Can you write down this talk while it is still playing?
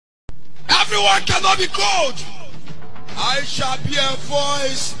Everyone cannot be cold. I shall be a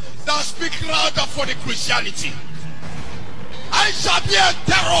voice that speaks louder for the Christianity. I shall be a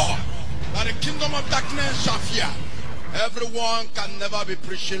terror that the kingdom of darkness shall fear. Everyone can never be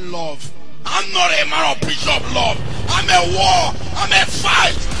preaching love. I'm not a man of preaching of love. I'm a war. I'm a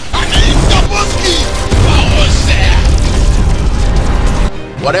fight. I'm an indaboski. Bahose.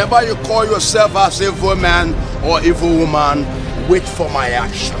 Whatever you call yourself as evil man or evil woman, wait for my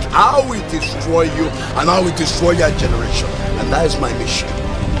action. I will destroy you and I will destroy your generation. And that is my mission.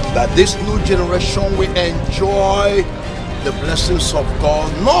 That this new generation will enjoy the blessings of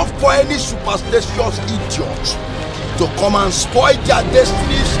God, not for any superstitious idiots to come and spoil their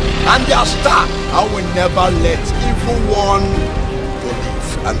destinies and their star. I will never let evil one to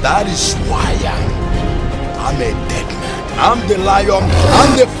live. And that is why I'm a dead man. I'm the lion,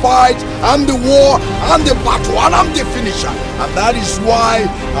 I'm the fight, I'm the war, I'm the battle, and I'm the finisher. And that is why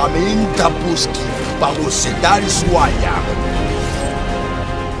I'm indaboski, bahose. That is who I am.